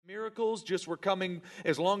miracles just were coming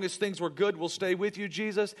as long as things were good, we'll stay with you,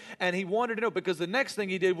 Jesus. And he wanted to know, because the next thing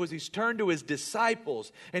he did was he turned to his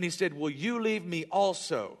disciples and he said, will you leave me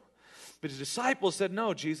also? But his disciples said,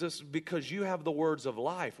 no, Jesus, because you have the words of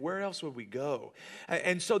life. Where else would we go?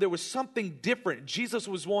 And so there was something different. Jesus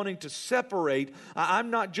was wanting to separate.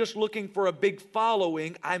 I'm not just looking for a big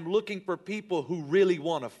following. I'm looking for people who really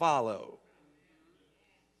want to follow.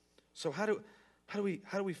 So how do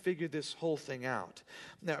we figure this whole thing out?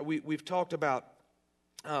 Now, we've talked about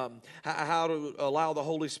how to allow the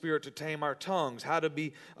Holy Spirit to tame our tongues, how to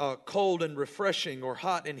be cold and refreshing or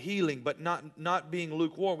hot and healing, but not being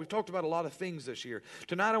lukewarm. We've talked about a lot of things this year.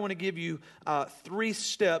 Tonight I want to give you 3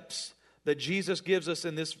 steps that Jesus gives us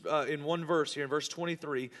in this in one verse here, in verse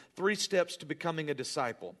 23, 3 steps to becoming a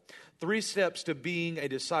disciple. 3 steps to being a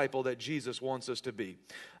disciple that Jesus wants us to be.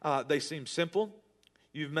 They seem simple.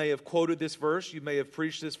 You may have quoted this verse, you may have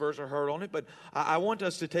preached this verse or heard on it, but I want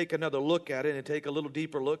us to take another look at it and take a little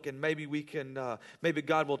deeper look, and maybe we can, maybe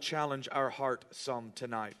God will challenge our heart some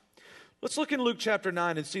tonight. Let's look in Luke chapter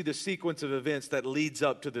 9 and see the sequence of events that leads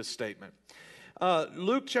up to this statement.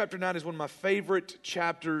 Luke chapter 9 is one of my favorite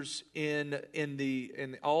chapters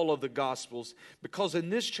in all of the Gospels, because in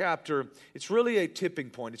this chapter, it's really a tipping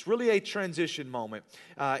point. It's really a transition moment.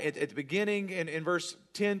 At the beginning, in verse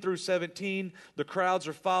 10 through 17, the crowds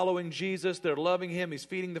are following Jesus. They're loving Him. He's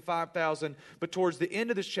feeding the 5,000. But towards the end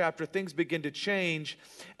of this chapter, things begin to change,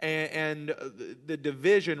 and the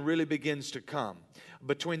division really begins to come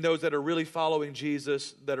between those that are really following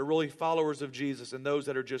Jesus, that are really followers of Jesus, and those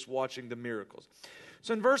that are just watching the miracles.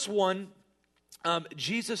 So in verse 1,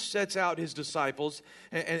 Jesus sets out His disciples,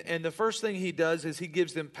 and the first thing He does is He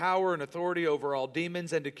gives them power and authority over all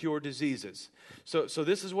demons and to cure diseases. So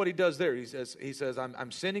this is what He does there. He says,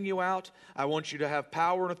 I'm sending you out. I want you to have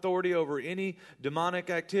power and authority over any demonic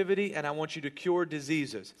activity, and I want you to cure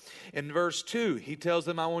diseases. In verse 2, He tells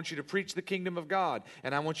them, I want you to preach the kingdom of God,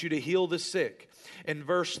 and I want you to heal the sick. In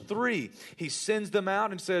verse 3, He sends them out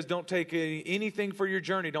and says, don't take anything for your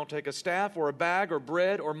journey. Don't take a staff or a bag or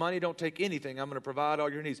bread or money. Don't take anything. I'm going to provide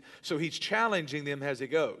all your needs. So He's challenging them as He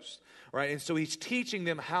goes, right? And so He's teaching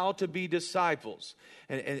them how to be disciples.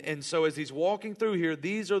 And so as He's walking through here,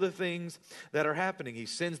 these are the things that are happening. He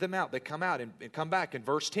sends them out. They come out and come back. In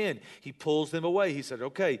verse 10, He pulls them away. He said,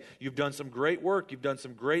 okay, you've done some great work. You've done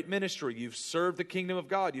some great ministry. You've served the kingdom of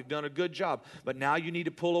God. You've done a good job. But now you need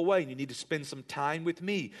to pull away. You need to spend some time with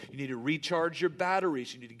me. You need to recharge your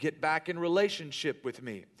batteries. You need to get back in relationship with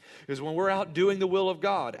me. Because when we're out doing the will of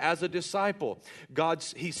God as a disciple,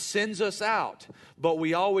 He sends us out, but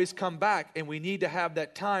we always come back, and we need to have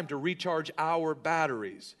that time to recharge our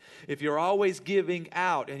batteries. If you're always giving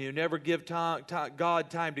out and you never give God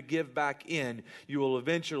time to give back in, you will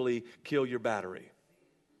eventually kill your battery.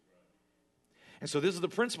 And so this is the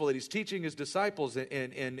principle that He's teaching His disciples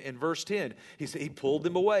in verse 10. He said, He pulled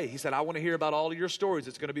them away. He said, I want to hear about all of your stories.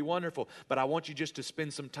 It's going to be wonderful. But I want you just to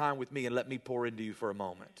spend some time with me and let me pour into you for a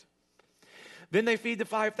moment. Then they feed the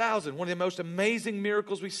 5,000, one of the most amazing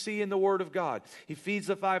miracles we see in the Word of God. He feeds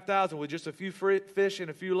the 5,000 with just a few fish and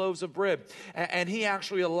a few loaves of bread. And He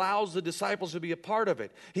actually allows the disciples to be a part of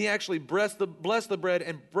it. He actually blessed the bread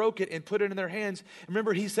and broke it and put it in their hands.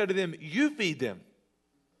 Remember, He said to them, you feed them.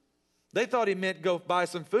 They thought He meant go buy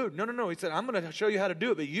some food. No. He said, I'm going to show you how to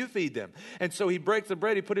do it, but you feed them. And so He breaks the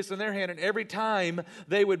bread. He put it in their hand. And every time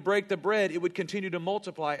they would break the bread, it would continue to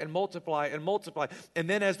multiply and multiply and multiply. And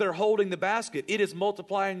then as they're holding the basket, it is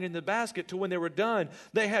multiplying in the basket to when they were done.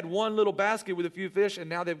 They had one little basket with a few fish, and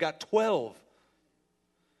now they've got 12.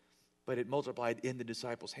 But it multiplied in the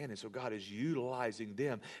disciples' hand. And so God is utilizing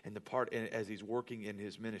them in the part as He's working in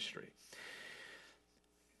His ministry.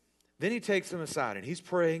 Then He takes them aside, and He's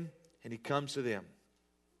praying. And He comes to them.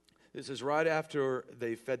 This is right after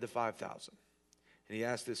they fed the 5,000. And He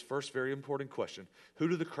asked this first very important question. Who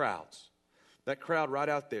do the crowds, that crowd right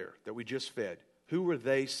out there that we just fed, who were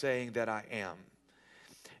they saying that I am?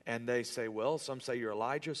 And they say, well, some say you're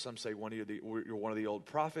Elijah. Some say you're one of the old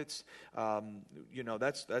prophets.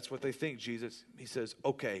 That's what they think, Jesus. He says,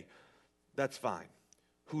 okay, that's fine.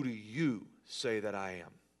 Who do you say that I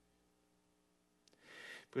am?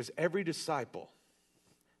 Because every disciple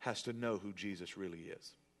has to know who Jesus really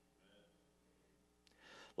is.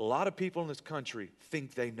 A lot of people in this country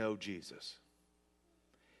think they know Jesus.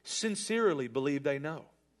 Sincerely believe they know.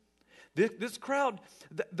 This crowd,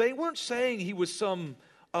 they weren't saying He was some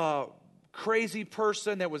crazy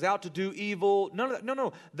person that was out to do evil.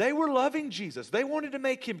 No. They were loving Jesus. They wanted to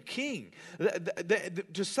make Him king.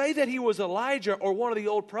 To say that He was Elijah or one of the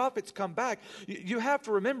old prophets come back, you have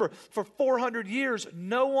to remember, for 400 years,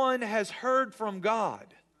 no one has heard from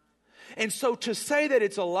God. And so to say that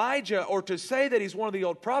it's Elijah or to say that he's one of the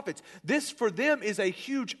old prophets, this for them is a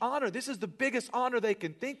huge honor. This is the biggest honor they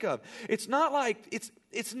can think of. It's not like,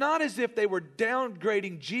 it's not as if they were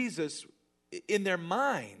downgrading Jesus in their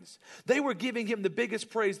minds. They were giving him the biggest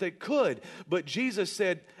praise they could. But Jesus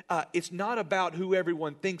said, it's not about who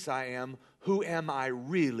everyone thinks I am. Who am I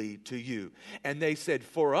really to you? And they said,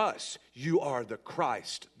 for us, you are the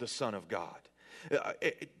Christ, the Son of God.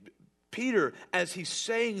 Peter, as he's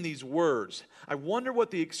saying these words, I wonder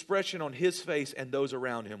what the expression on his face and those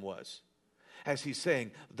around him was. As he's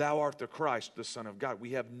saying, thou art the Christ, the Son of God.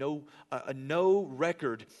 We have no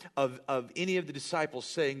record of any of the disciples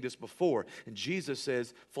saying this before. And Jesus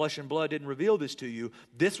says, flesh and blood didn't reveal this to you.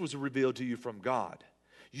 This was revealed to you from God.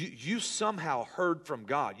 You somehow heard from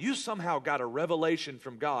God. You somehow got a revelation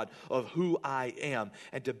from God of who I am.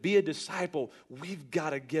 And to be a disciple, we've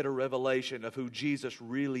got to get a revelation of who Jesus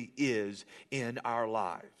really is in our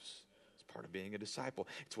lives. Part of being a disciple.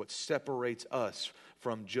 It's what separates us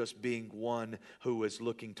from just being one who is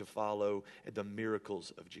looking to follow the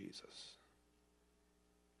miracles of Jesus.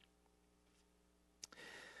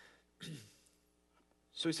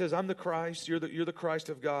 So he says, I'm the Christ, you're the Christ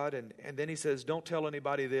of God. And then he says, don't tell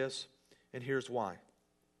anybody this. And here's why.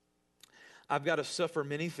 I've got to suffer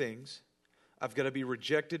many things. I've got to be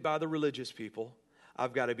rejected by the religious people.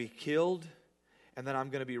 I've got to be killed. And then I'm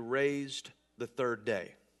going to be raised the third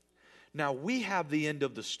day. Now, we have the end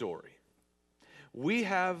of the story. We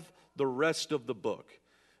have the rest of the book.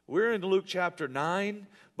 We're in Luke chapter 9,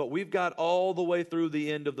 but we've got all the way through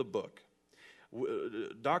the end of the book.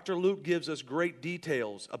 Dr. Luke gives us great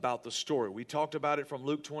details about the story. We talked about it from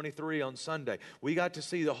Luke 23 on Sunday. We got to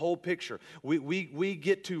see the whole picture. We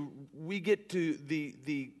get to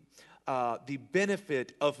the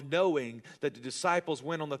benefit of knowing that the disciples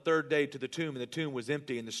went on the third day to the tomb and the tomb was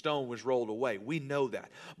empty and the stone was rolled away. We know that.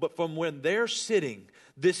 But from when they're sitting,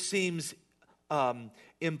 this seems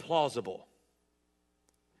implausible.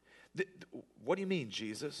 What do you mean,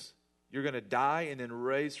 Jesus? You're going to die and then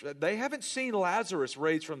raise? They haven't seen Lazarus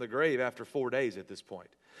raised from the grave after 4 days at this point.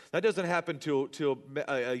 That doesn't happen till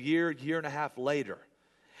a year and a half later.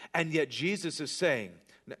 And yet Jesus is saying,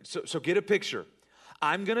 so get a picture.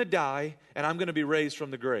 I'm going to die, and I'm going to be raised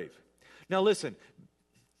from the grave. Now listen,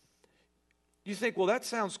 you think, well, that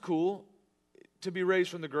sounds cool to be raised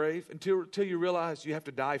from the grave until you realize you have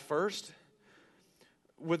to die first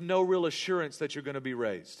with no real assurance that you're going to be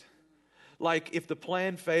raised. Like if the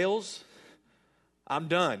plan fails, I'm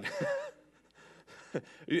done.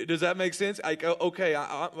 Does that make sense? Like, okay,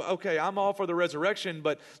 I'm all for the resurrection,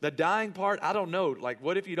 but the dying part, I don't know. Like,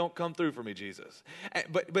 what if you don't come through for me, Jesus?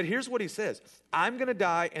 But here's what he says. I'm going to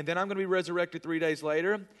die, and then I'm going to be resurrected 3 days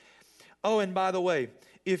later. Oh, and by the way,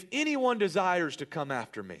 if anyone desires to come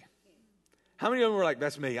after me, how many of them were like,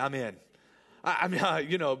 that's me, I'm in? I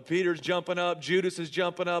mean, Peter's jumping up, Judas is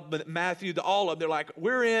jumping up, but Matthew, all of them, they're like,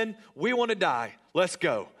 we're in, we want to die, let's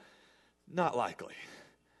go. Not likely.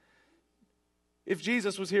 If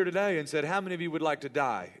Jesus was here today and said, how many of you would like to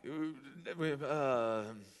die?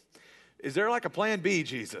 Is there like a plan B,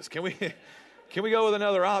 Jesus? Can we go with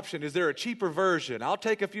another option? Is there a cheaper version? I'll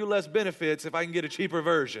take a few less benefits if I can get a cheaper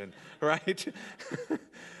version, right?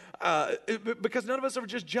 Because none of us are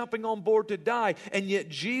just jumping on board to die. And yet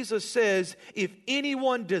Jesus says, if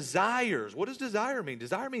anyone desires, what does desire mean?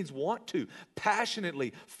 Desire means want to,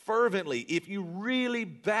 passionately, fervently, if you really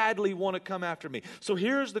badly want to come after me. So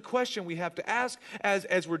here's the question we have to ask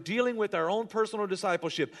as we're dealing with our own personal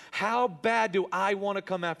discipleship. How bad do I want to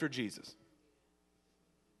come after Jesus?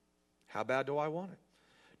 How bad do I want it?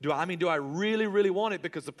 Do I really, really want it?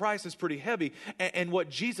 Because the price is pretty heavy, and what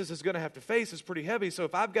Jesus is going to have to face is pretty heavy. So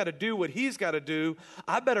if I've got to do what he's got to do,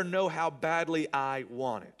 I better know how badly I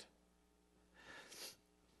want it.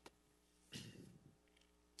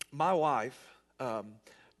 My wife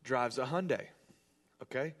drives a Hyundai,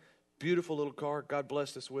 okay? Beautiful little car. God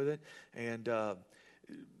blessed us with it. And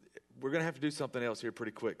we're going to have to do something else here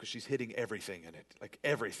pretty quick because she's hitting everything in it, like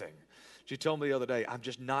everything. She told me the other day, I'm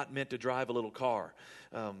just not meant to drive a little car.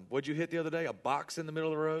 What'd you hit the other day? A box in the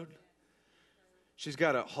middle of the road? She's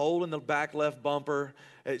got a hole in the back left bumper.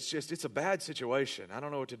 It's a bad situation. I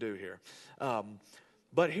don't know what to do here.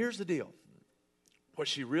 But here's the deal. What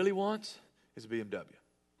she really wants is a BMW.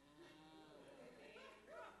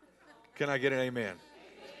 Can I get an amen?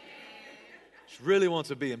 She really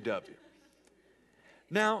wants a BMW.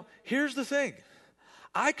 Now, here's the thing.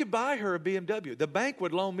 I could buy her a BMW. The bank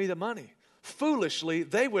would loan me the money. Foolishly,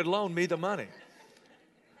 they would loan me the money.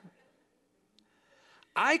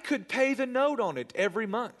 I could pay the note on it every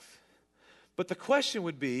month. But the question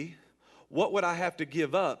would be, what would I have to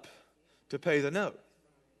give up to pay the note?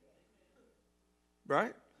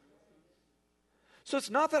 right? So it's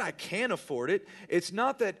not that I can't afford it. It's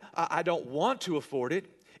not that I don't want to afford it.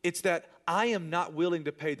 It's that I am not willing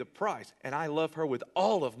to pay the price. And I love her with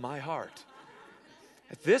all of my heart.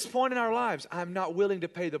 At this point in our lives, I'm not willing to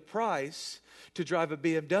pay the price to drive a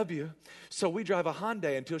BMW. So we drive a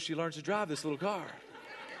Hyundai until she learns to drive this little car.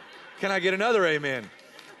 Can I get another amen?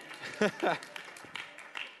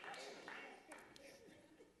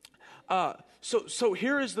 So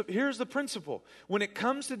here's the principle. When it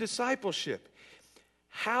comes to discipleship,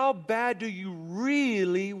 how bad do you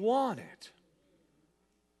really want it?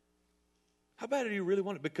 How bad do you really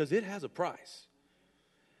want it? Because it has a price.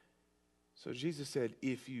 So Jesus said,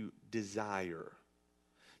 if you desire,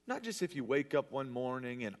 not just if you wake up one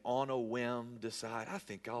morning and on a whim decide, I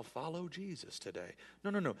think I'll follow Jesus today.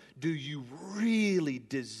 No. Do you really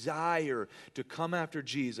desire to come after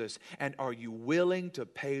Jesus? And are you willing to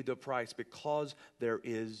pay the price? Because there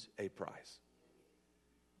is a price.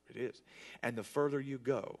 It is. And the further you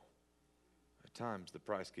go, at times the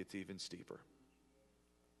price gets even steeper.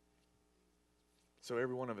 So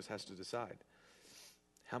every one of us has to decide,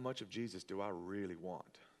 how much of Jesus do I really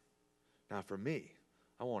want? Now for me,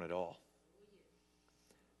 I want it all.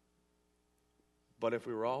 But if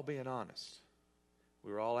we were all being honest,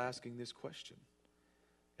 we were all asking this question,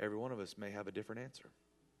 every one of us may have a different answer.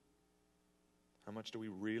 How much do we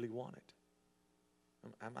really want it?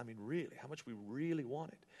 I mean, really, how much we really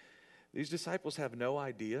want it. These disciples have no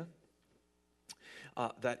idea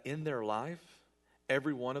that in their life,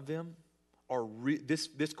 every one of them are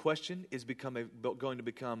this question is going to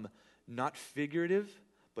become not figurative,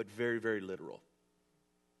 but very, very literal.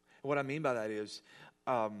 And what I mean by that is,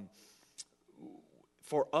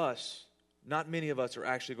 for us, not many of us are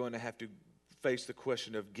actually going to have to face the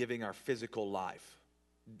question of giving our physical life,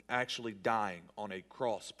 actually dying on a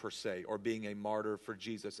cross per se, or being a martyr for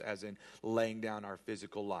Jesus, as in laying down our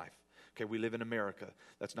physical life. Okay, we live in America.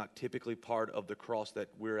 That's not typically part of the cross that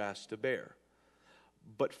we're asked to bear.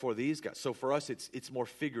 But for these guys, so for us it's more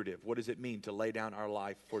figurative. What does it mean to lay down our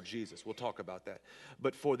life for Jesus? We'll talk about that.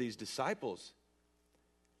 But for these disciples,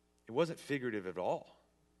 it wasn't figurative at all.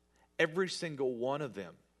 Every single one of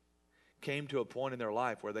them came to a point in their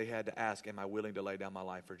life where they had to ask, am I willing to lay down my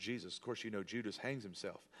life for Jesus? Of course, you know Judas hangs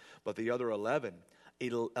himself. But the other 11,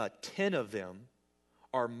 10 of them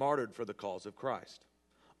are martyred for the cause of Christ.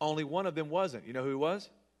 Only one of them wasn't. You know who he was?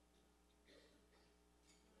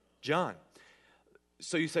 John.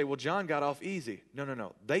 So you say, well, John got off easy.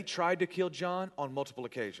 No. They tried to kill John on multiple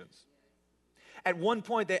occasions. At one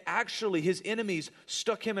point, his enemies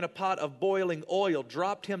stuck him in a pot of boiling oil,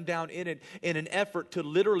 dropped him down in it in an effort to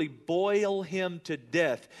literally boil him to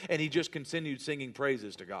death. And he just continued singing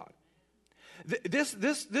praises to God. This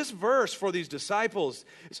verse for these disciples,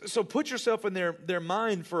 so put yourself in their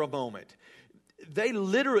mind for a moment.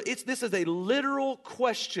 This is a literal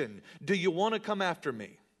question. Do you want to come after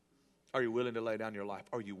me? Are you willing to lay down your life?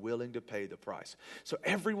 Are you willing to pay the price? So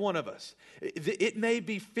every one of us, it may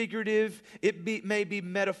be figurative, may be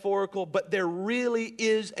metaphorical, but there really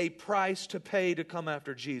is a price to pay to come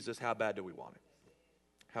after Jesus. How bad do we want it?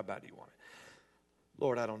 How bad do you want it?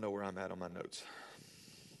 Lord, I don't know where I'm at on my notes.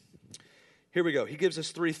 Here we go. He gives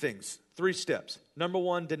us 3 things, 3 steps. Number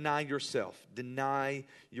 1, deny yourself. Deny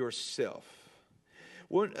yourself.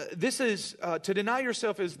 To deny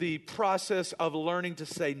yourself is the process of learning to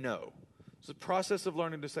say no. It's the process of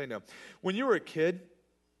learning to say no. When you were a kid,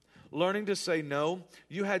 learning to say no,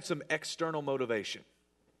 you had some external motivation.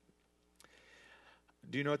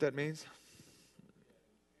 Do you know what that means?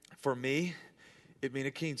 For me, it meant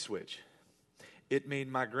a key switch. It meant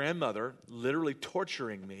my grandmother literally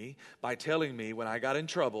torturing me by telling me when I got in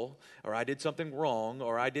trouble or I did something wrong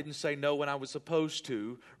or I didn't say no when I was supposed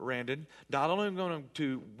to, Randon, not only am I going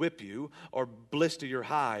to whip you or blister your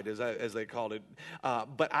hide, as they called it,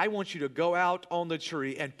 but I want you to go out on the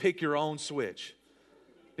tree and pick your own switch.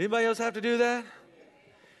 Anybody else have to do that?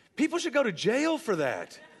 People should go to jail for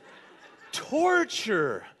that.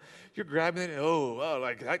 Torture. You're grabbing it.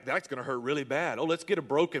 Like that's going to hurt really bad. Oh, let's get a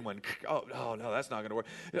broken one. Oh no, that's not going to work.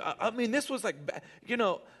 I mean, this was like,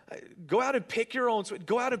 go out and pick your own.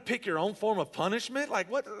 Go out and pick your own form of punishment. Like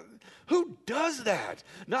what? Who does that?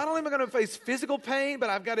 Not only am I going to face physical pain, but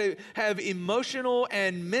I've got to have emotional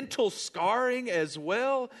and mental scarring as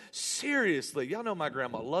well. Seriously, y'all know my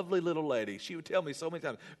grandma, lovely little lady. She would tell me so many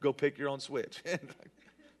times, "Go pick your own switch."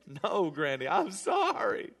 No, Granny, I'm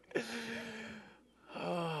sorry.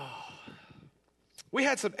 Oh. We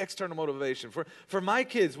had some external motivation. For my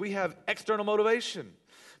kids, we have external motivation.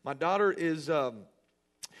 My daughter is, we're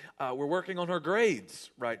working on her grades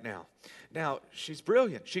right now. Now, she's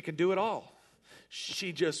brilliant. She can do it all.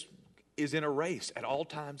 She just is in a race at all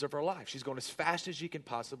times of her life. She's going as fast as she can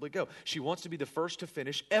possibly go. She wants to be the first to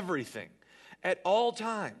finish everything at all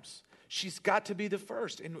times. She's got to be the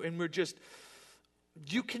first. And we're just,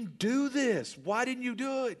 you can do this. Why didn't you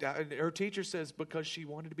do it? Her teacher says, because she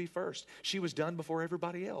wanted to be first. She was done before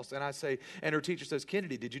everybody else. And I say, and her teacher says,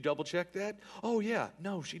 Kennedy, did you double check that? Oh, yeah.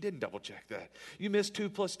 No, she didn't double check that. You missed 2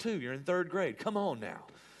 + 2. You're in 3rd grade. Come on now.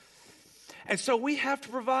 And so we have to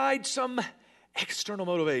provide some external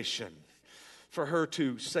motivation for her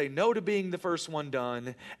to say no to being the first one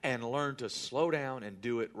done and learn to slow down and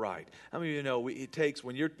do it right. How many of you know it takes,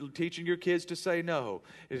 when you're teaching your kids to say no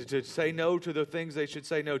to the things they should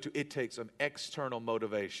say no to, it takes some external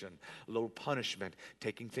motivation, a little punishment,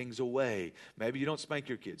 taking things away. Maybe you don't spank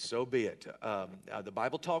your kids, so be it. The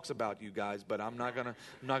Bible talks about you guys, but I'm not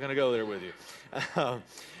gonna go there with you. I'm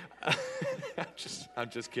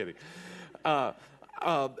just kidding.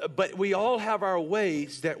 But we all have our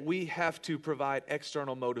ways that we have to provide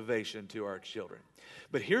external motivation to our children.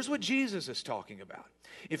 But here's what Jesus is talking about.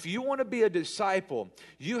 If you want to be a disciple,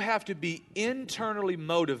 you have to be internally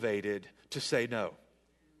motivated to say no.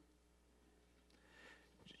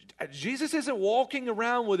 Jesus isn't walking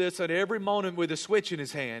around with us at every moment with a switch in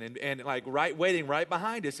his hand and like waiting right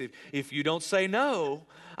behind us. If you don't say no,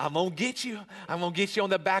 I'm going to get you. I'm going to get you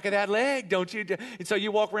on the back of that leg, don't you? And so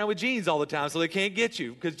you walk around with jeans all the time so they can't get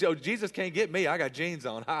you because Jesus can't get me. I got jeans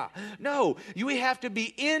on. Ha. No, we have to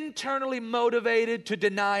be internally motivated to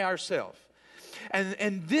deny ourselves.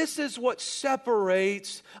 And this is what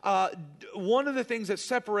separates, one of the things that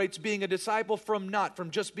separates being a disciple from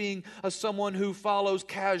just being someone who follows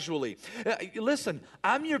casually. Listen,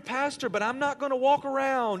 I'm your pastor, but I'm not going to walk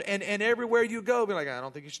around and everywhere you go be like, I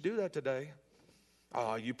don't think you should do that today.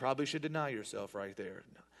 Oh, you probably should deny yourself right there.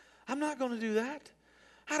 No, I'm not going to do that.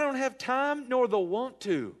 I don't have time nor the want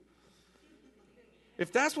to.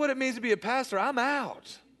 If that's what it means to be a pastor, I'm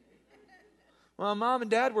out. Well, Mom and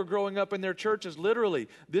Dad were growing up in their churches. Literally,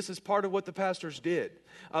 this is part of what the pastors did.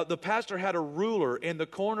 The pastor had a ruler in the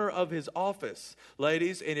corner of his office,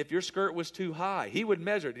 ladies, and if your skirt was too high, he would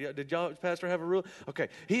measure. Did y'all, pastor, have a ruler? Okay,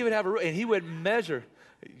 he would have a ruler, and he would measure.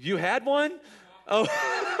 You had one? Oh.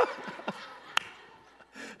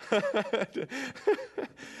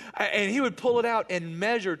 And he would pull it out and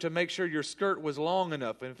measure to make sure your skirt was long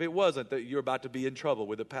enough. And if it wasn't, that you're about to be in trouble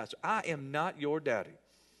with the pastor. I am not your daddy.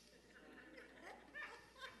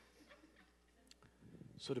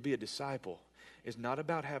 So to be a disciple is not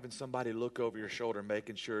about having somebody look over your shoulder,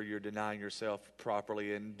 making sure you're denying yourself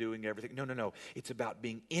properly and doing everything. No. It's about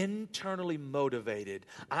being internally motivated.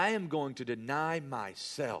 I am going to deny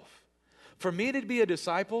myself. For me to be a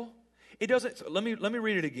disciple, it doesn't, let me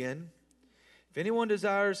read it again. If anyone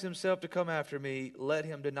desires himself to come after me, let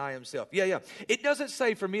him deny himself. Yeah. It doesn't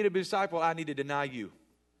say for me to be a disciple, I need to deny you.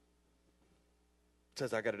 It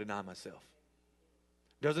says I got to deny myself.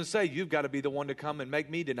 Doesn't say you've got to be the one to come and make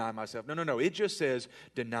me deny myself. No. It just says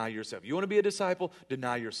deny yourself. You want to be a disciple?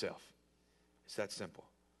 Deny yourself. It's that simple.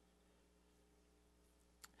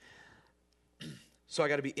 So I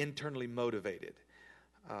got to be internally motivated.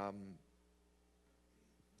 I'm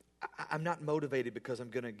not motivated because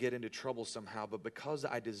I'm going to get into trouble somehow, but because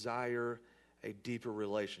I desire a deeper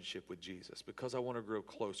relationship with Jesus, because I want to grow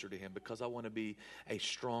closer to him, because I want to be a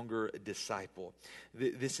stronger disciple.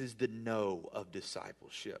 This is the no of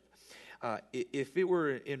discipleship. If it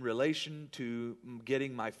were in relation to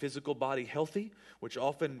getting my physical body healthy, which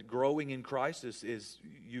often growing in Christ is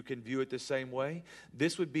you can view it the same way,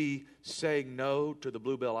 this would be saying no to the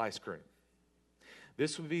Bluebell ice cream.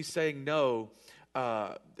 This would be saying no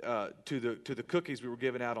to the cookies we were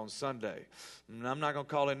giving out on Sunday. And I'm not going to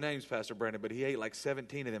call him names, Pastor Brandon, but he ate like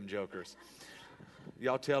 17 of them jokers.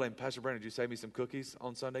 Y'all tell him, Pastor Brandon, did you save me some cookies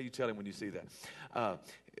on Sunday? You tell him when you see that.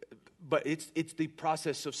 But it's the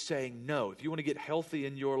process of saying no. If you want to get healthy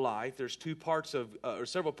in your life, there's two parts of, or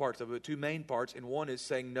several parts of it, two main parts, and one is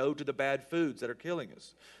saying no to the bad foods that are killing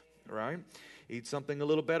us, right? Eat something a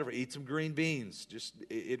little better. Eat some green beans. Just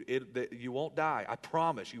you won't die. I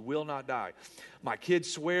promise you will not die. My kids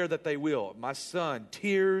swear that they will. My son,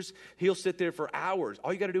 tears. He'll sit there for hours.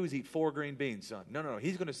 All you got to do is eat 4 green beans, son. No.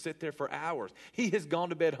 He's going to sit there for hours. He has gone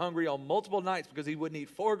to bed hungry on multiple nights because he wouldn't eat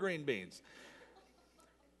 4 green beans.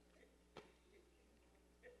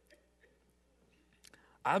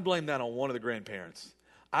 I blame that on one of the grandparents.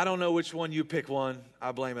 I don't know which one. You pick one.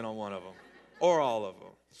 I blame it on one of them or all of them.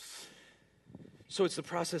 So it's the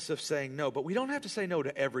process of saying no. But we don't have to say no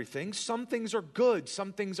to everything. Some things are good.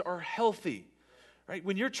 Some things are healthy. Right?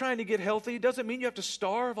 When you're trying to get healthy, it doesn't mean you have to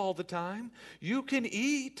starve all the time. You can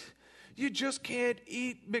eat. You just can't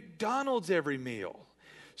eat McDonald's every meal.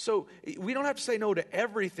 So we don't have to say no to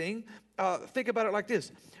everything. think about it like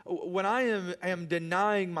this. When I am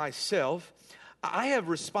denying myself, I have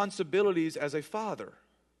responsibilities as a father.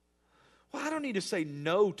 Well, I don't need to say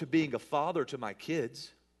no to being a father to my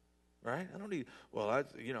kids, right? I don't need,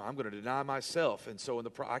 I'm going to deny myself. And so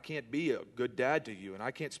I can't be a good dad to you, and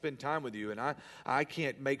I can't spend time with you, and I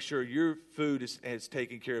can't make sure your food is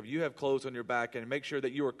taken care of. You have clothes on your back, and make sure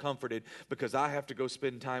that you are comforted because I have to go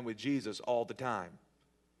spend time with Jesus all the time.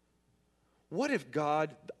 What if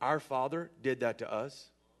God, our Father, did that to us?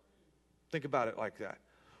 Think about it like that.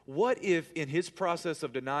 What if in his process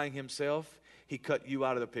of denying himself, he cut you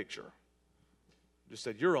out of the picture? Just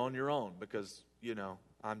said, you're on your own because,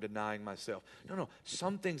 I'm denying myself. No.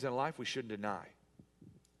 Some things in life we shouldn't deny.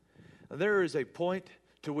 There is a point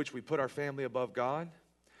to which we put our family above God,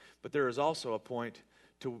 but there is also a point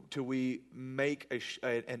to we make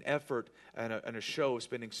an effort and a show of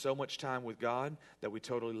spending so much time with God that we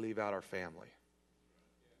totally leave out our family.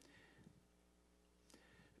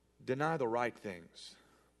 Deny the right things,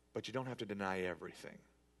 but you don't have to deny everything.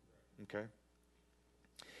 Okay?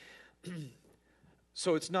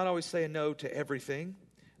 So it's not always saying no to everything.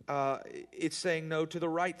 It's saying no to the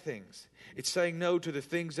right things. It's saying no to the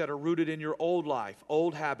things that are rooted in your old life,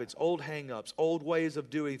 old habits, old hang-ups, old ways of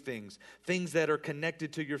doing things that are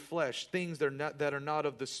connected to your flesh, things that are not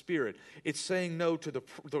of the Spirit. It's saying no to the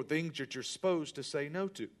things that you're supposed to say no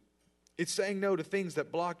to. It's saying no to things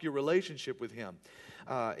that block your relationship with Him.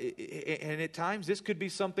 And at times, this could be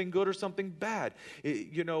something good or something bad.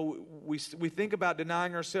 We think about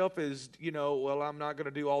denying ourselves as, I'm not going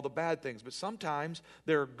to do all the bad things. But sometimes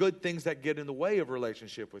there are good things that get in the way of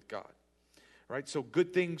relationship with God. Right? So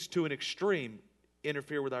good things to an extreme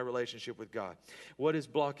interfere with our relationship with God. What is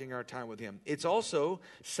blocking our time with Him? It's also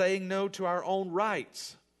saying no to our own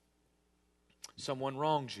rights. Someone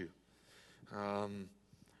wrongs you.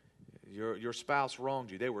 Your spouse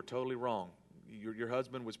wronged you. They were totally wrong. Your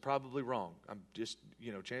husband was probably wrong. I'm just,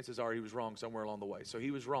 chances are he was wrong somewhere along the way. So he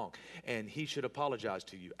was wrong. And he should apologize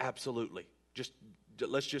to you. Absolutely.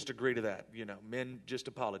 Let's just agree to that. Men just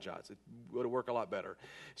apologize. It would work a lot better.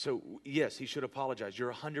 So, yes, he should apologize.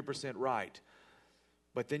 You're 100% right.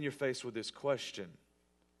 But then you're faced with this question.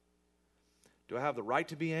 Do I have the right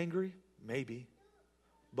to be angry? Maybe.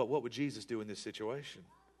 But what would Jesus do in this situation?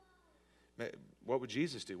 What would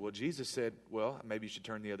Jesus do? Well, Jesus said, maybe you should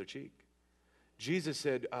turn the other cheek. Jesus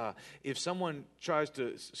said, if someone tries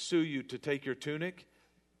to sue you to take your tunic,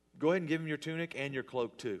 go ahead and give him your tunic and your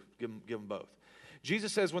cloak too. Give them both.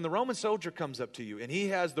 Jesus says when the Roman soldier comes up to you and he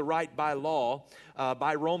has the right by law,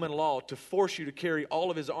 by Roman law, to force you to carry all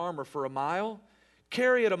of his armor for a mile,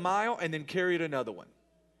 carry it a mile and then carry it another one.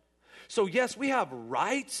 So yes, we have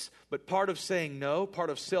rights, but part of saying no, part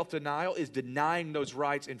of self-denial is denying those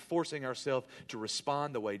rights and forcing ourselves to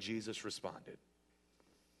respond the way Jesus responded.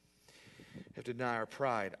 We have to deny our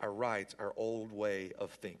pride, our rights, our old way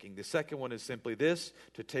of thinking. The second one is simply this,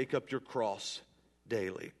 to take up your cross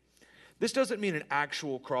daily. This doesn't mean an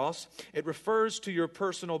actual cross. It refers to your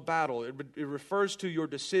personal battle. It refers to your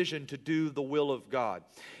decision to do the will of God.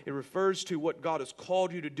 It refers to what God has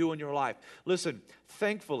called you to do in your life. Listen,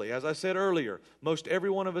 thankfully, as I said earlier, most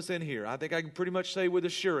every one of us in here, I think I can pretty much say with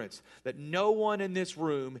assurance that no one in this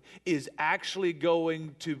room is actually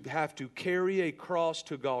going to have to carry a cross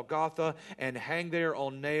to Golgotha and hang there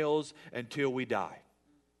on nails until we die.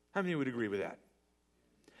 How many would agree with that?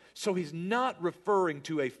 So he's not referring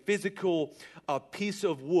to a physical piece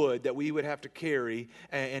of wood that we would have to carry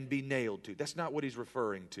and be nailed to. That's not what he's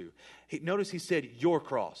referring to. Notice he said, your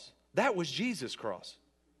cross. That was Jesus' cross.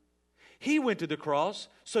 He went to the cross,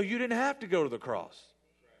 so you didn't have to go to the cross.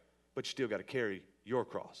 But you still got to carry your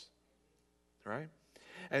cross. Right?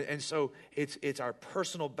 And so it's our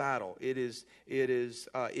personal battle. It is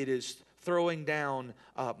throwing down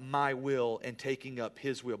my will and taking up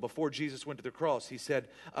His will. Before Jesus went to the cross, He said,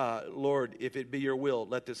 Lord, if it be your will,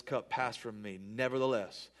 let this cup pass from me.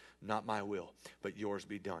 Nevertheless, not my will, but yours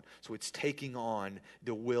be done. So it's taking on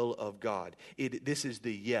the will of God. This is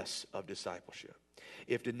the yes of discipleship.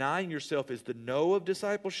 If denying yourself is the no of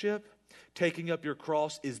discipleship, taking up your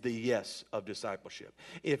cross is the yes of discipleship.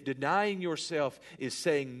 If denying yourself is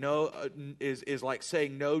saying no, is like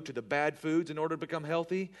saying no to the bad foods in order to become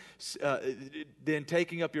healthy, then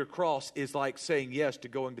taking up your cross is like saying yes to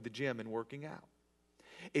going to the gym and working out.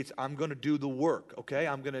 I'm going to do the work, okay?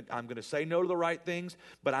 I'm going to say no to the right things,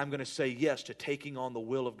 but I'm going to say yes to taking on the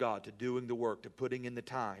will of God, to doing the work, to putting in the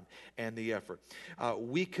time and the effort.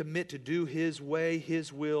 We commit to do His way,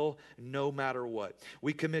 His will, no matter what.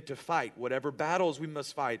 We commit to fight whatever battles we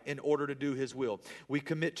must fight in order to do His will. We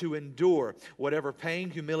commit to endure whatever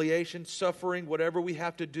pain, humiliation, suffering, whatever we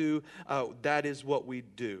have to do, that is what we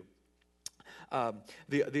do.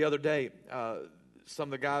 The other day, some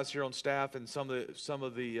of the guys here on staff and some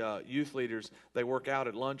of the youth leaders, they work out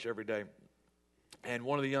at lunch every day. And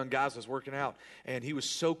one of the young guys was working out, and he was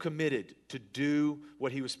so committed to do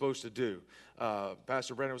what he was supposed to do.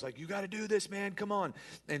 Pastor Brandon was like, "You got to do this, man. Come on."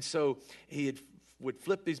 And so he would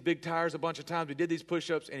flip these big tires a bunch of times. He did these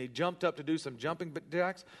push-ups, and he jumped up to do some jumping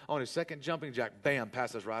jacks. On his second jumping jack, bam,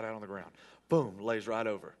 passes right out on the ground. Boom, lays right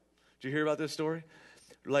over. Did you hear about this story?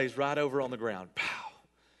 Lays right over on the ground. Pow.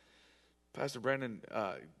 Pastor Brandon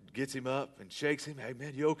gets him up and shakes him. "Hey,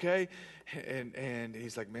 man, you okay?" And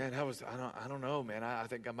he's like, "Man, I don't know, man. I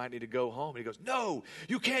think I might need to go home." And he goes, "No,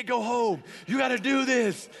 you can't go home. You got to do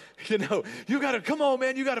this. You got to, come on,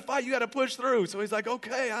 man. You got to fight. You got to push through." So he's like,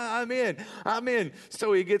 "Okay, I'm in."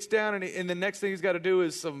 So he gets down, and the next thing he's got to do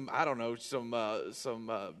is some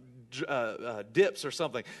dips or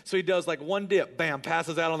something. So he does like one dip, bam,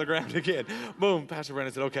 passes out on the ground again. Boom. Pastor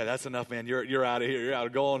Brandon said, "Okay, that's enough, man. You're out of here. You're out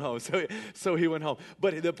of going home." So he went home.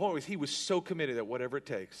 But the point was, he was so committed that whatever it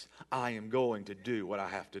takes, I am going to do what I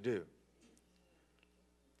have to do.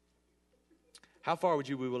 How far would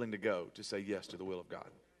you be willing to go to say yes to the will of God?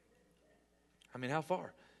 I mean, how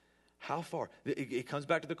far? How far? It comes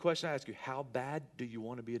back to the question I ask you: how bad do you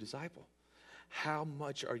want to be a disciple? How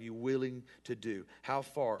much are you willing to do? How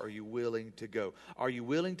far are you willing to go? Are you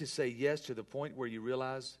willing to say yes to the point where you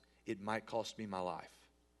realize it might cost me my life?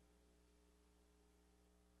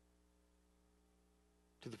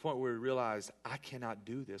 To the point where you realize, I cannot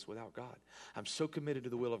do this without God. I'm so committed to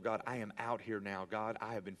the will of God. I am out here now, God.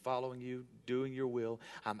 I have been following you, doing your will.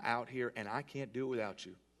 I'm out here, and I can't do it without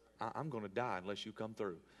you. I'm going to die unless you come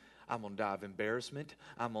through. I'm going to die of embarrassment.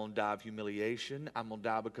 I'm going to die of humiliation. I'm going to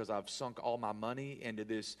die because I've sunk all my money into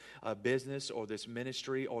this business or this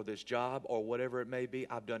ministry or this job or whatever it may be.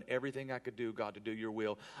 I've done everything I could do, God, to do your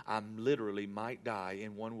will. I literally might die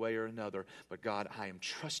in one way or another. But God, I am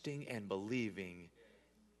trusting and believing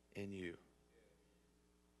in you.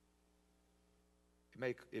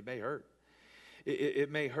 It may hurt. It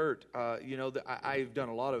may hurt. I've done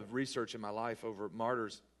a lot of research in my life over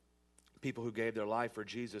martyrs, people who gave their life for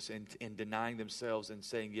Jesus and denying themselves and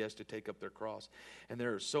saying yes to take up their cross. And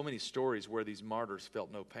there are so many stories where these martyrs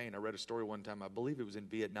felt no pain. I read a story one time, I believe it was in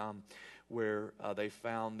Vietnam, where they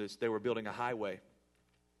found this. They were building a highway,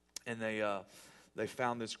 and they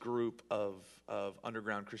found this group of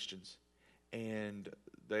underground Christians, and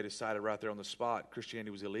they decided right there on the spot,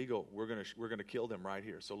 Christianity was illegal. We're gonna kill them right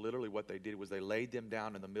here. So literally, what they did was they laid them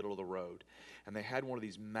down in the middle of the road, and they had one of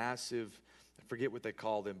these massive, I forget what they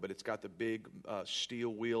call them, but it's got the big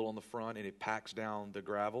steel wheel on the front, and it packs down the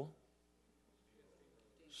gravel.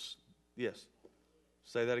 Yes.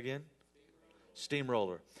 Say that again.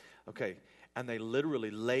 Steamroller. Okay. And they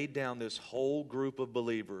literally laid down this whole group of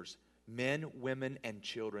believers, men, women, and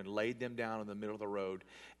children, laid them down in the middle of the road.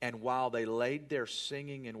 And while they laid there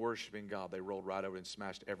singing and worshiping God, they rolled right over and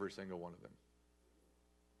smashed every single one of them.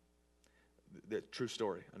 The true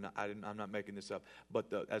story. I'm not making this up.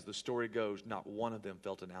 But as the story goes, not one of them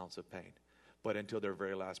felt an ounce of pain. But until their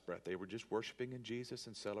very last breath, they were just worshiping in Jesus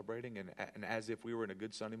and celebrating, and as if we were in a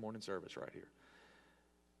good Sunday morning service right here.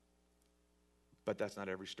 But that's not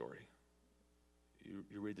every story.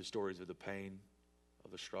 You read the stories of the pain,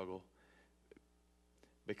 of the struggle,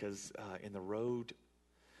 because in the road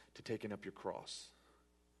to taking up your cross,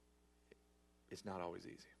 it's not always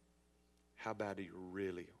easy. How bad do you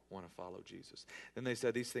really want to follow Jesus? Then they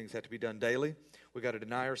said these things have to be done daily. We've got to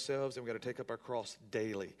deny ourselves, and we've got to take up our cross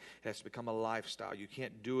daily. It has to become a lifestyle. You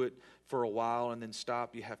can't do it for a while and then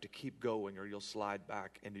stop. You have to keep going, or you'll slide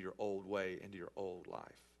back into your old way, into your old life.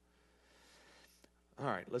 All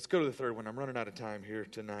right, let's go to the third one. I'm running out of time here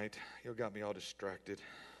tonight. You got me all distracted.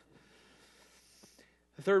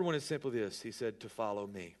 The third one is simply this. He said, to follow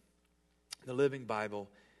me. The Living Bible,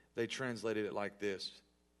 they translated it like this: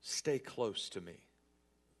 stay close to me.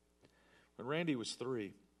 When Randy was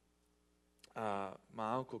 3,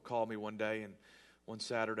 my uncle called me one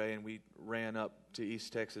Saturday, and we ran up to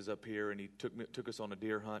East Texas up here, and he took us on a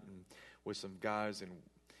deer hunt and with some guys,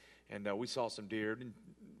 and we saw some deer.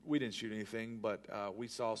 We didn't shoot anything, but we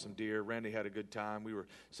saw some deer. Randy had a good time. We were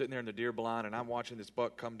sitting there in the deer blind, and I'm watching this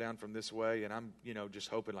buck come down from this way, and I'm, just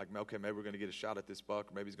hoping, like, okay, maybe we're going to get a shot at this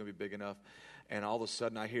buck, or maybe he's going to be big enough. And all of a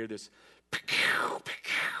sudden, I hear this.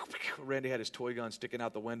 Randy had his toy gun sticking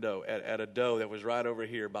out the window at a doe that was right over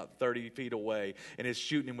here, about 30 feet away, and is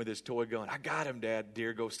shooting him with his toy gun. I got him, Dad.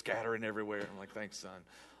 Deer go scattering everywhere. I'm like, thanks, son.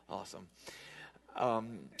 Awesome.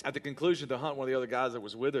 At the conclusion of the hunt, one of the other guys that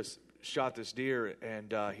was with us shot this deer,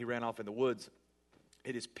 and he ran off in the woods.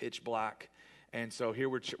 It is pitch black, And so here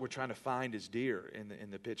we're trying to find his deer in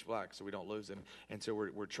the pitch black so we don't lose him. And so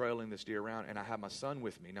we're trailing this deer around, and I have my son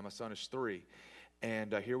with me. Now my son is 3.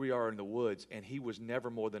 And here we are in the woods, and he was never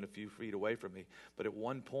more than a few feet away from me. But at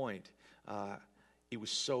one point, it was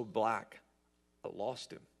so black, I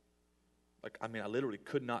lost him. I literally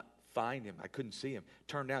could not find him. I couldn't see him.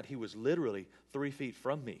 Turned out he was literally 3 feet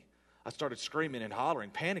from me. I started screaming and hollering,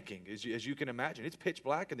 panicking, as you can imagine. It's pitch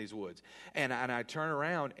black in these woods. And I turn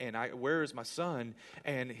around, and where is my son?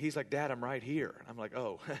 And he's like, Dad, I'm right here. And I'm like,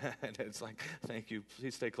 oh. And it's like, thank you.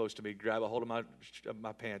 Please stay close to me. Grab a hold of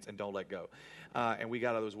my pants and don't let go. And we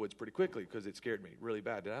got out of those woods pretty quickly because it scared me really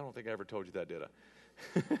bad. I don't think I ever told you that, did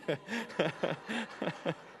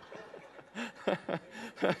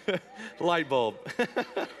I? Light bulb.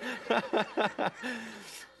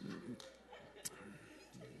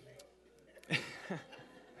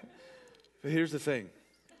 But here's the thing.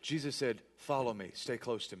 Jesus said, follow me, stay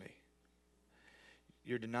close to me.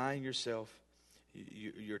 You're denying yourself,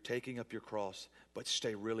 you're taking up your cross, but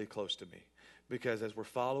stay really close to me. Because as we're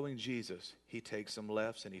following Jesus, he takes some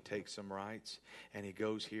lefts and he takes some rights, and he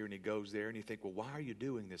goes here and he goes there, and you think, well, why are you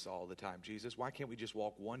doing this all the time, Jesus? Why can't we just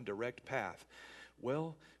walk one direct path?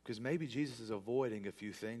 Well, because maybe Jesus is avoiding a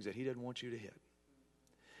few things that he doesn't want you to hit.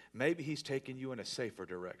 Maybe he's taking you in a safer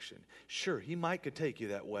direction. Sure, he could take you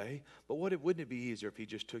that way, but wouldn't it be easier if he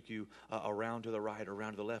just took you around to the right or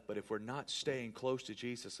around to the left? But if we're not staying close to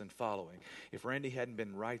Jesus and following, if Randy hadn't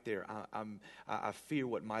been right there, I fear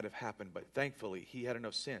what might have happened. But thankfully, he had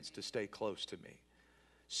enough sense to stay close to me.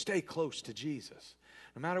 Stay close to Jesus.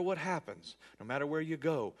 No matter what happens, no matter where you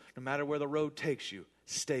go, no matter where the road takes you,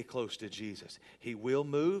 stay close to Jesus. He will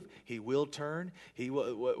move. He will turn.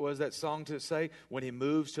 What was that song to say? When he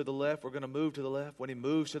moves to the left, we're going to move to the left. When he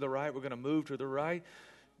moves to the right, we're going to move to the right.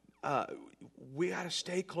 We got to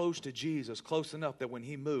stay close to Jesus, close enough that when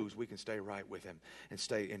he moves, we can stay right with him and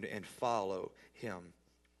stay and follow him.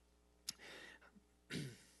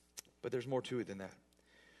 But there's more to it than that.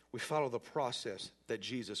 We follow the process that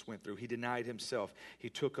Jesus went through. He denied himself. He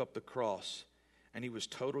took up the cross. And he was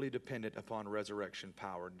totally dependent upon resurrection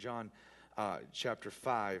power. John chapter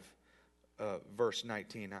 5, verse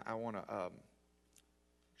 19. I want to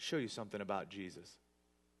show you something about Jesus.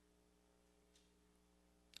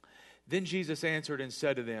 Then Jesus answered and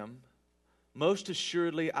said to them, most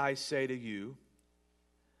assuredly I say to you,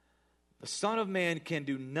 the Son of Man can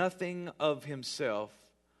do nothing of himself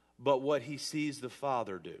but what he sees the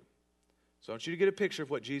Father do. So I want you to get a picture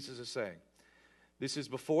of what Jesus is saying. This is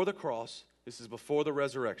before the cross. This is before the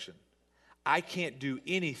resurrection. I can't do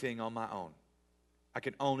anything on my own. I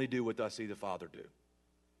can only do what I see the Father do.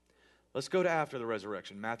 Let's go to after the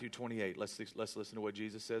resurrection, Matthew 28. Let's listen to what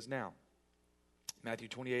Jesus says now. Matthew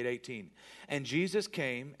 28:18. And Jesus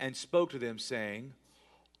came and spoke to them, saying,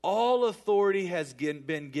 all authority has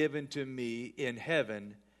been given to me in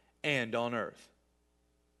heaven and on earth.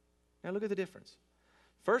 Now look at the difference.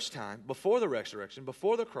 First time, before the resurrection,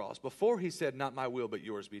 before the cross, before he said, not my will but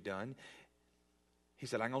yours be done, he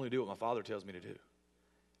said, I can only do what my Father tells me to do.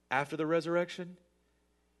 After the resurrection,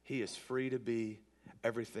 he is free to be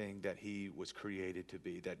everything that he was created to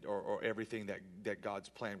be, or everything that God's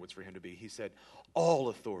plan was for him to be. He said, all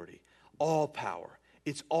authority, all power,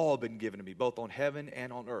 it's all been given to me, both on heaven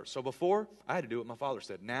and on earth. So before, I had to do what my Father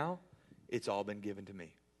said. Now, it's all been given to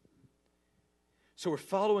me. So we're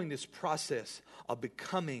following this process of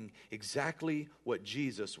becoming exactly what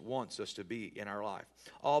Jesus wants us to be in our life.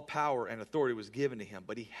 All power and authority was given to him,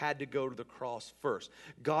 but he had to go to the cross first.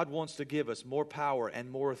 God wants to give us more power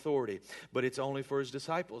and more authority, but it's only for his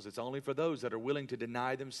disciples. It's only for those that are willing to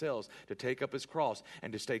deny themselves, to take up his cross,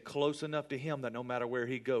 and to stay close enough to him that no matter where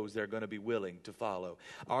he goes, they're going to be willing to follow.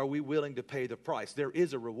 Are we willing to pay the price? There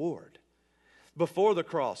is a reward. Before the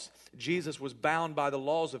cross, Jesus was bound by the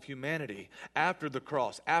laws of humanity. After the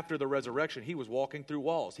cross, after the resurrection, he was walking through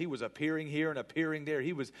walls. He was appearing here and appearing there.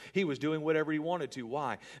 He was doing whatever he wanted to.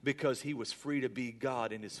 Why? Because he was free to be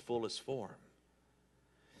God in his fullest form.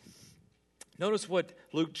 Notice what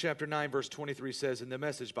Luke chapter 9, verse 23 says in the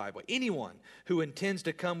Message Bible. Anyone who intends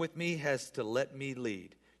to come with me has to let me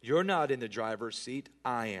lead. You're not in the driver's seat.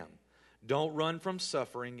 I am. Don't run from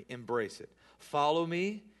suffering. Embrace it. Follow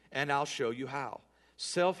me, and I'll show you how.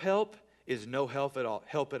 Self-help is no help at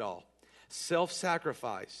all.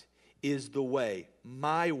 Self-sacrifice is the way,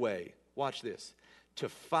 my way, watch this, to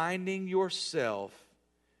finding yourself,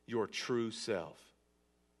 your true self.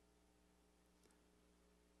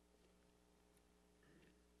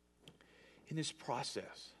 In this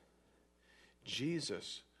process,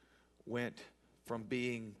 Jesus went from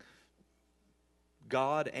being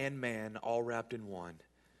God and man all wrapped in one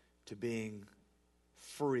to being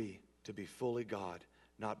free to be fully God,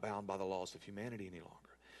 not bound by the laws of humanity any longer.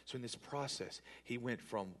 So in this process, he went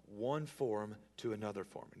from one form to another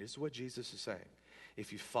form. And this is what Jesus is saying.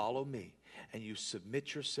 If you follow me and you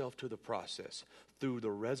submit yourself to the process through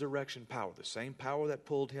the resurrection power, the same power that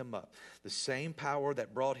pulled him up, the same power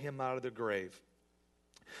that brought him out of the grave,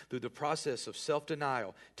 through the process of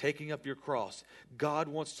self-denial, taking up your cross, God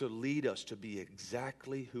wants to lead us to be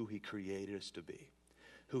exactly who he created us to be,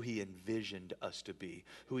 who he envisioned us to be,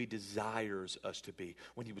 who he desires us to be.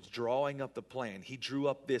 When he was drawing up the plan, he drew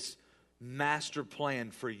up this master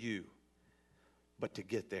plan for you. But to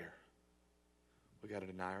get there, we got to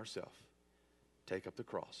deny ourselves, take up the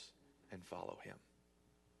cross, and follow him.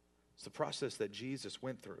 It's the process that Jesus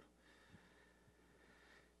went through.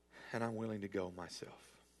 And I'm willing to go myself.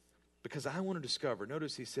 Because I want to discover,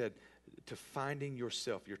 notice he said, to finding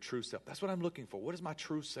yourself, your true self. That's what I'm looking for. What is my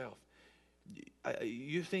true self?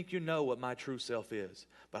 You think you know what my true self is,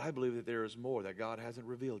 but I believe that there is more that God hasn't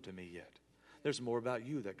revealed to me yet. There's more about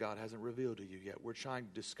you that God hasn't revealed to you yet. We're trying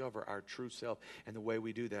to discover our true self, and the way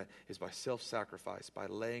we do that is by self-sacrifice, by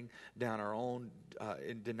laying down our own,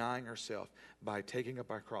 and denying ourselves, by taking up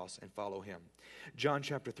our cross and follow him. John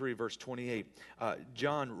chapter 3, verse 28,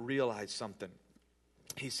 John realized something.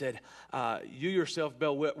 He said, you yourself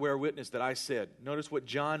bear witness that I said. Notice what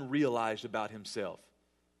John realized about himself.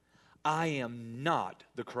 I am not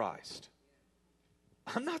the Christ.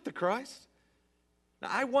 I'm not the Christ. Now,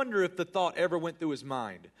 I wonder if the thought ever went through his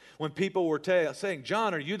mind when people were saying,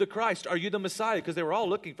 John, are you the Christ? Are you the Messiah? Because they were all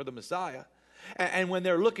looking for the Messiah. And when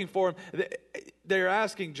they're looking for him, they're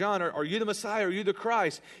asking, John, are you the Messiah? Are you the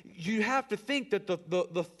Christ? You have to think that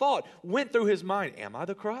the thought went through his mind. Am I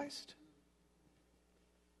the Christ?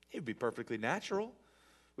 It would be perfectly natural.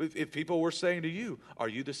 If people were saying to you, are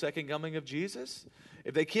you the second coming of Jesus?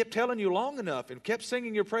 If they kept telling you long enough and kept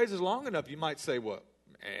singing your praises long enough, you might say, well,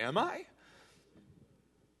 am I?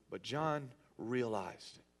 But John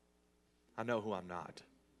realized, I know who I'm not.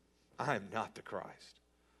 I am not the Christ.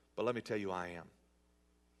 But let me tell you, I am.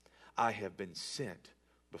 I have been sent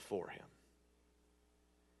before him.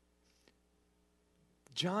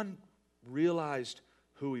 John realized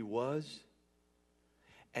who he was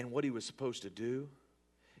and what he was supposed to do,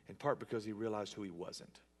 in part because he realized who he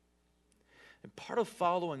wasn't. And part of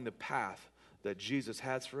following the path that Jesus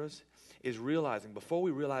has for us is realizing, before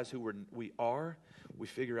we realize who we are, we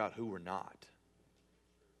figure out who we're not.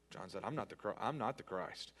 John said, I'm not the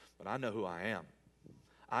Christ, but I know who I am.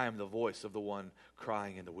 I am the voice of the one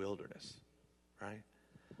crying in the wilderness, right?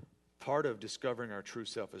 Part of discovering our true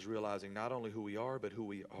self is realizing not only who we are, but who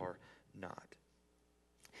we are not.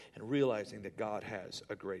 And realizing that God has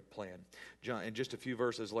a great plan. John, and just a few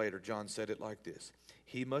verses later, John said it like this.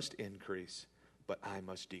 He must increase, but I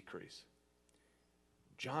must decrease.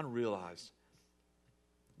 John realized,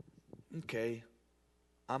 okay,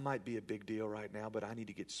 I might be a big deal right now, but I need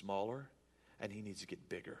to get smaller, and he needs to get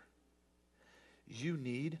bigger. You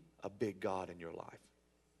need a big God in your life.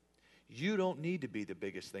 You don't need to be the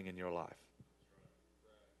biggest thing in your life.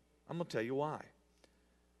 I'm going to tell you why.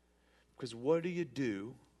 Because what do you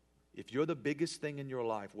do if you're the biggest thing in your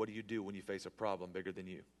life? What do you do when you face a problem bigger than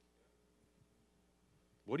you?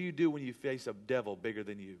 What do you do when you face a devil bigger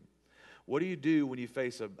than you? What do you do when you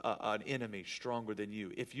face an enemy stronger than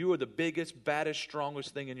you? If you are the biggest, baddest,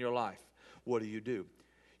 strongest thing in your life, what do?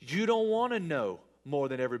 You don't want to know more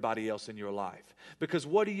than everybody else in your life. Because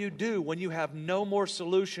what do you do when you have no more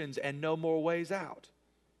solutions and no more ways out?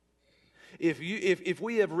 If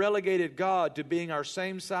we have relegated God to being our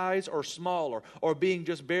same size or smaller, or being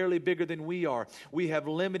just barely bigger than we are, we have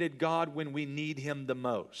limited God when we need him the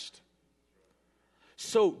most.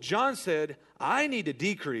 So John said, I need to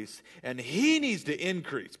decrease and he needs to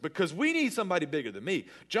increase because we need somebody bigger than me.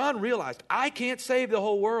 John realized, I can't save the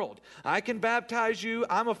whole world. I can baptize you.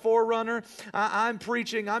 I'm a forerunner. I'm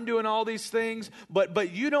preaching. I'm doing all these things.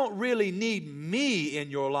 But you don't really need me in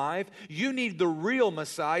your life. You need the real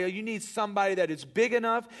Messiah. You need somebody that is big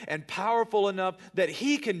enough and powerful enough that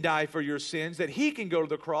he can die for your sins, that he can go to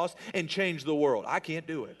the cross and change the world. I can't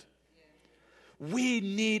do it. We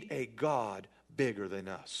need a God bigger than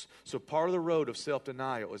us. So part of the road of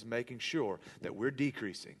self-denial is making sure that we're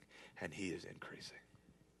decreasing and he is increasing.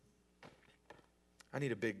 I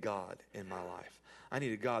need a big God in my life. I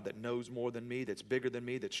need a God that knows more than me, that's bigger than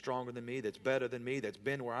me, that's stronger than me, that's better than me, that's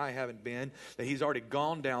been where I haven't been, that he's already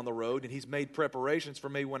gone down the road and he's made preparations for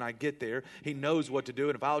me when I get there. He knows what to do,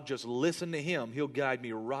 and if I'll just listen to him, he'll guide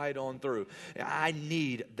me right on through. I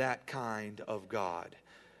need that kind of God.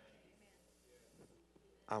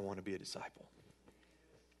 I want to be a disciple.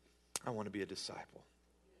 I want to be a disciple.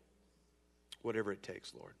 Whatever it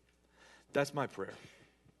takes, Lord. That's my prayer.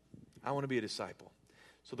 I want to be a disciple.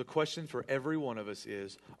 So the question for every one of us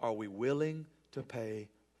is, are we willing to pay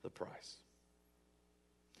the price?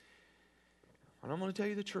 And I'm going to tell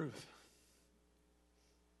you the truth.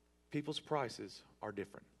 People's prices are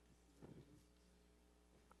different.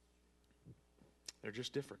 They're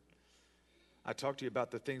just different. I talked to you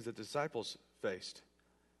about the things that the disciples faced.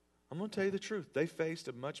 I'm going to tell you the truth. They faced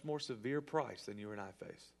a much more severe price than you and I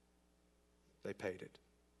face. They paid it.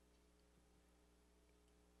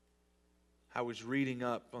 I was reading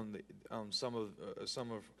up on some of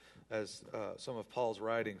Paul's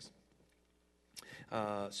writings,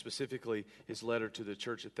 specifically his letter to the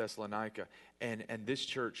church at Thessalonica, and this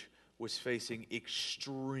church was facing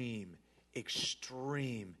extreme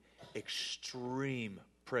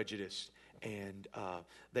prejudice, and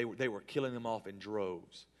they were killing them off in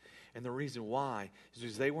droves. And the reason why is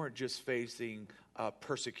because they weren't just facing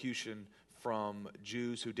persecution from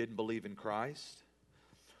Jews who didn't believe in Christ,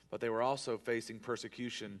 but they were also facing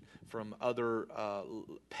persecution from other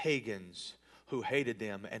pagans who hated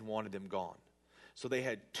them and wanted them gone. So they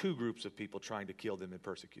had two groups of people trying to kill them and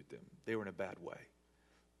persecute them. They were in a bad way.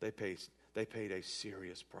 They paid a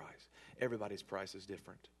serious price. Everybody's price is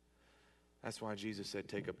different. That's why Jesus said,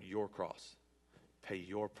 take up your cross, pay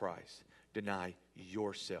your price, deny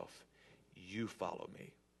yourself. You follow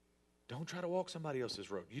me. Don't try to walk somebody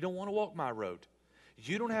else's road. You don't want to walk my road.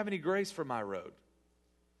 You don't have any grace for my road.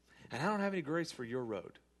 And I don't have any grace for your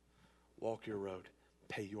road. Walk your road.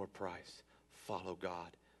 Pay your price. Follow God.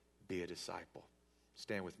 Be a disciple.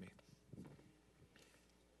 Stand with me.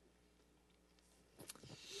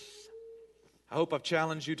 I hope I've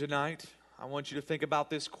challenged you tonight. I want you to think about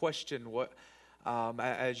this question.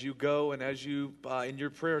 As you go and as you, in your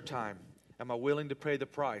prayer time, am I willing to pay the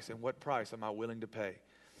price? And what price am I willing to pay?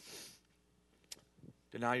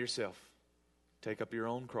 Deny yourself. Take up your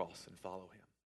own cross and follow him.